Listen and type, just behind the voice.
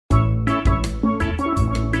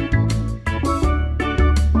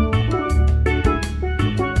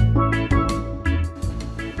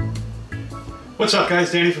What's up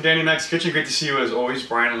guys, Danny from Danny Mac's Kitchen. Great to see you as always.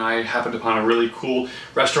 Brian and I happened upon a really cool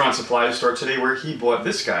restaurant supply store today where he bought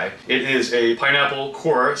this guy. It is a pineapple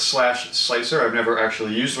core slash slicer. I've never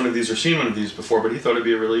actually used one of these or seen one of these before, but he thought it'd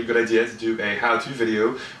be a really good idea to do a how-to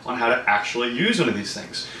video on how to actually use one of these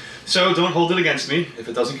things. So don't hold it against me if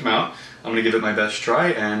it doesn't come out. I'm gonna give it my best try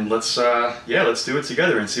and let's do it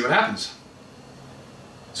together and see what happens.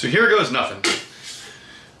 So here goes nothing.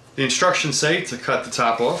 The instructions say to cut the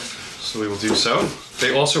top off. So we will do so.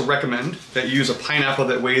 They also recommend that you use a pineapple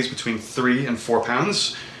that weighs between 3 and 4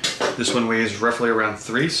 pounds. This one weighs roughly around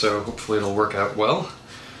 3, so hopefully it'll work out well.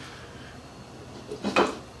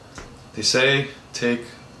 They say take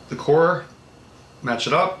the core, match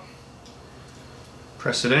it up,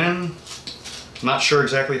 press it in. I'm not sure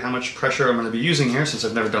exactly how much pressure I'm going to be using here since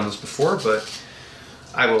I've never done this before, but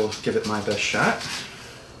I will give it my best shot.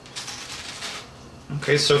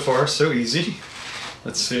 Okay, so far so easy.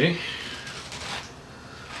 Let's see.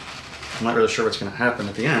 I'm not really sure what's going to happen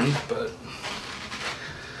at the end, but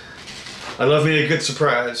I love me a good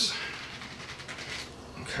surprise.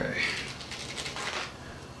 Okay.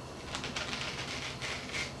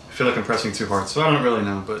 I feel like I'm pressing too hard, so I don't really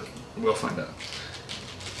know, but we'll find out.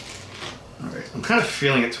 Alright, I'm kind of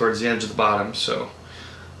feeling it towards the edge of the bottom, so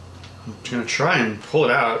I'm going to try and pull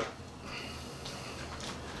it out.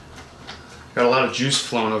 Got a lot of juice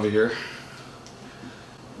flowing over here.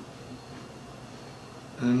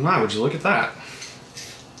 And wow, would you look at that?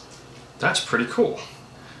 That's pretty cool.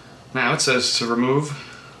 Now it says to remove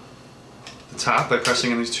the top by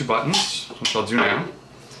pressing in these 2 buttons, which I'll do now.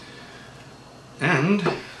 And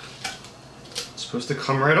it's supposed to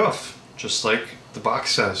come right off, just like the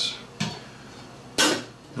box says.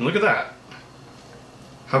 And look at that.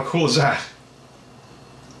 How cool is that?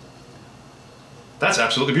 That's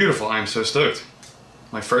absolutely beautiful. I'm so stoked.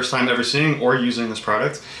 My first time ever seeing or using this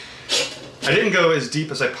product. I didn't go as deep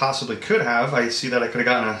as I possibly could have. I see that I could have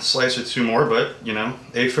gotten a slice or 2 more, but you know,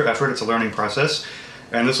 A for effort, it's a learning process.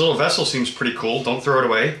 And this little vessel seems pretty cool. Don't throw it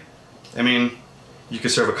away. I mean, you could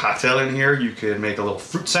serve a cocktail in here, you could make a little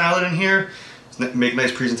fruit salad in here, make a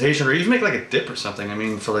nice presentation, or even make like a dip or something. I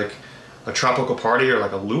mean, for like a tropical party or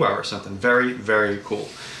like a luau or something. Very, very cool.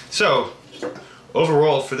 So,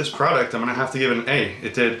 overall for this product, I'm gonna have to give it an A.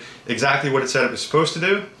 It did exactly what it said it was supposed to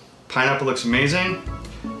do. Pineapple looks amazing.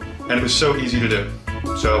 And it was so easy to do.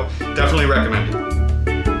 So definitely recommend it.